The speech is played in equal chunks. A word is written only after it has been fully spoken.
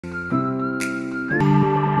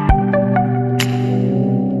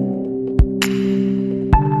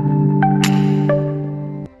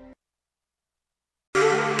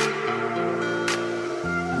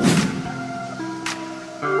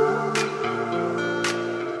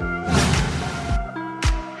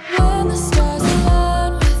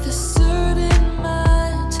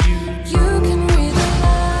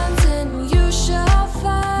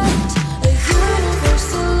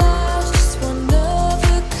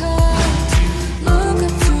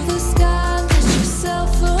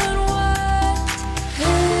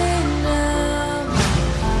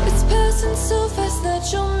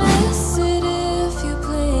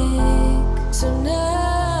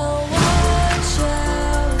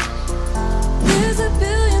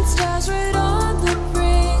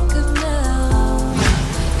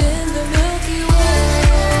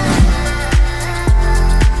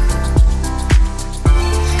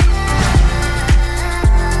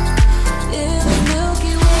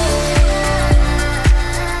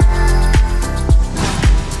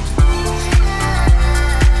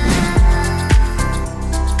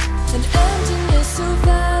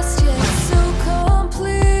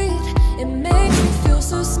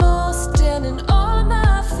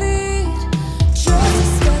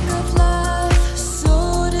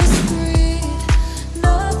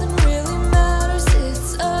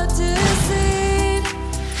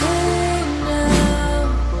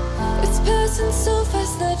so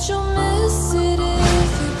fast that you'll miss it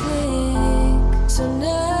if you blink. So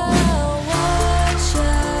now watch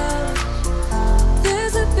out.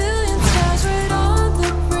 There's a billion stars right on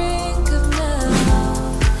the brink of now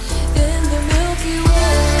in the Milky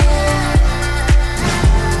Way.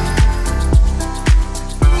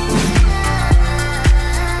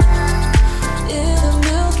 In the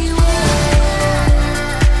Milky Way.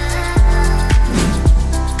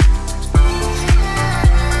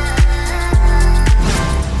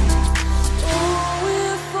 Oh,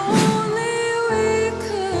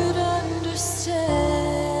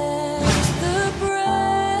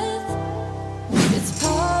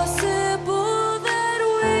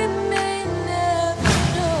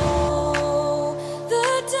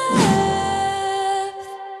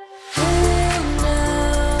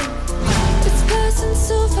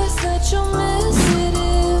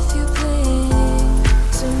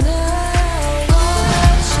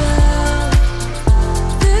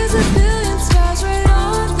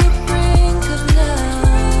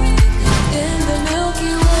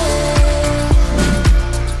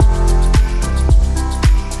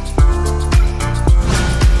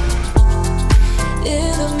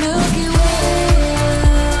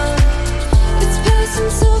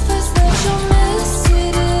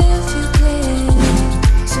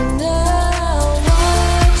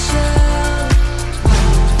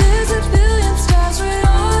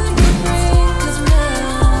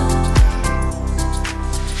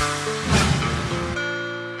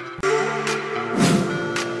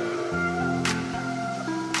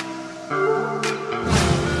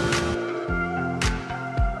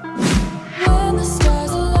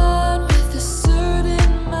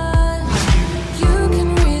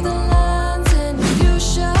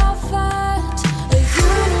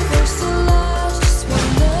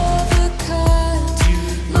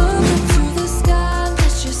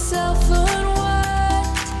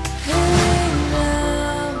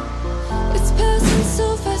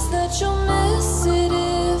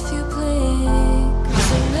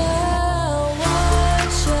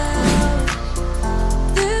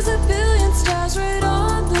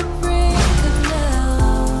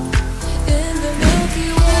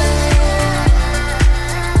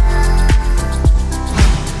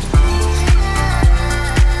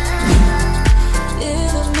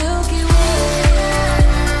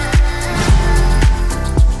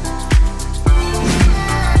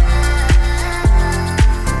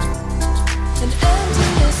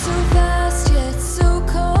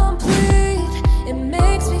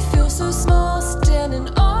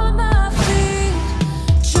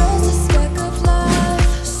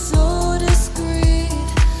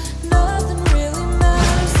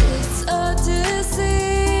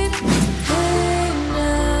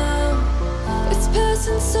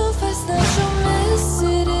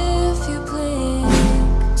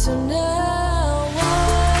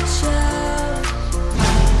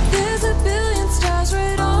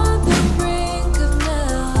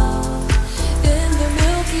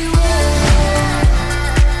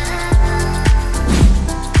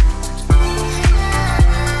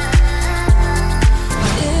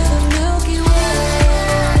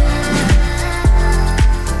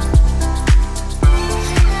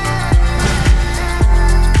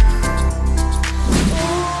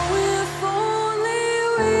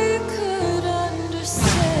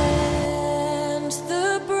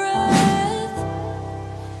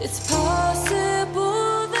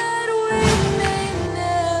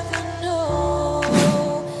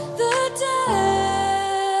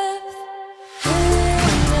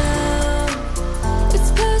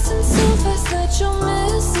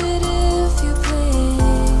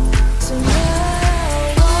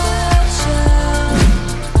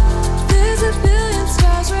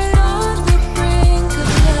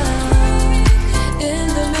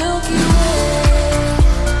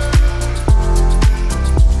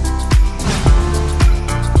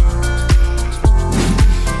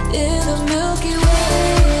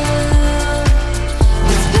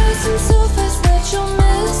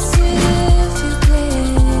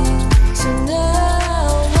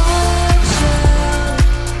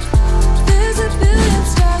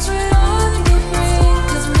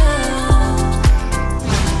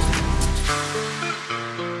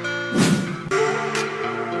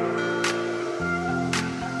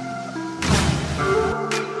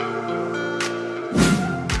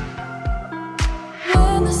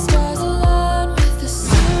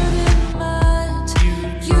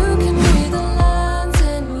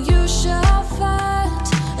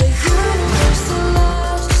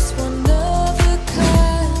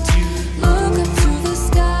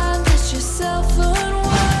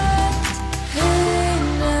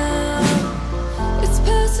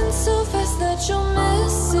 passing so fast that you'll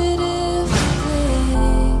miss it if you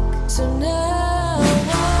blink. So now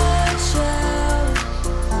watch out.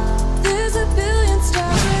 There's a billion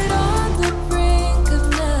stars right on the brink of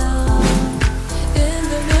now in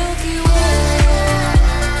the Milky Way.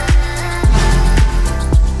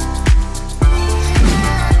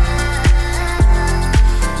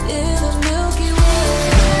 In the Milky Way.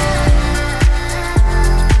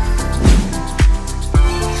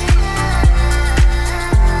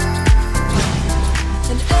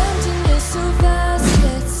 An emptiness so vast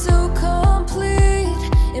yet so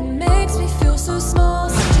complete. It makes me feel so small,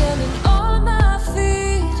 standing on my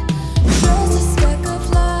feet. Just a speck of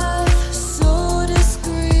life, so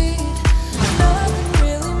discreet. Nothing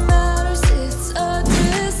really matters, it's a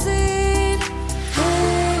deceit.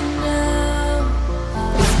 Hey now,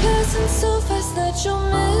 it's passing so fast that you'll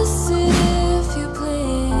miss it if you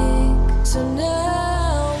blink. So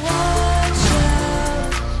now watch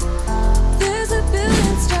out. There's a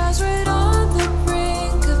billion stars right on the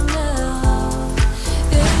brink of now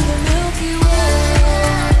in the Milky Way.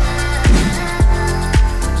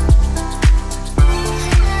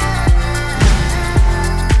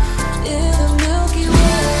 In the Milky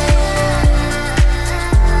Way.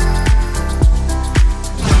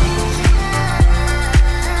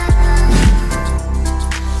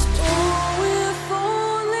 Oh, if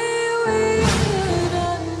only we could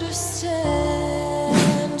understand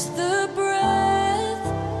the breath.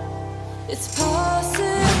 It's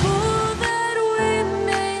possible that we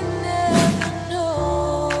may never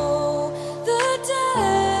know the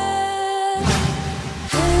death.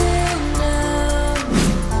 Hey now,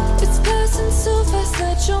 it's passing so fast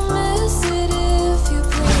that you'll miss it if you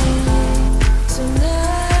blink. So now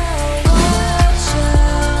watch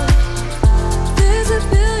out. There's a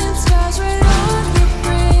billion stars right on the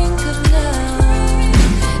brink of now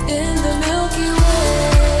in the Milky Way.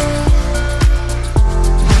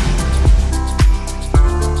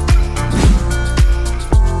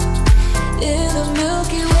 In the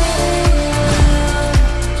Milky Way.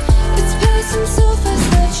 It's passing so fast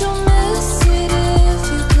that you'll miss it if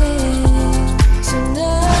you blink. So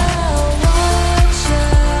now watch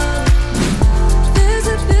out. There's a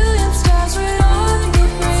billion stars right on the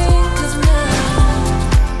brink of now.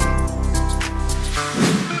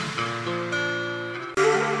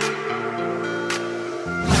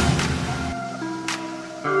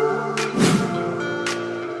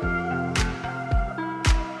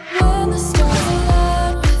 When the stars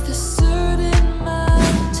align with a certain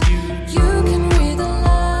mind, you can read the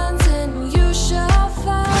lines and you shall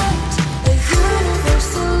find a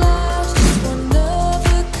universal light, just one of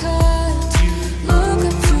a kind. Look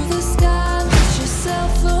up to the sky, let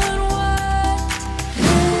yourself unwind.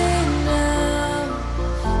 Hey now,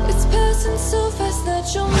 it's passing so fast that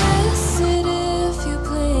you'll miss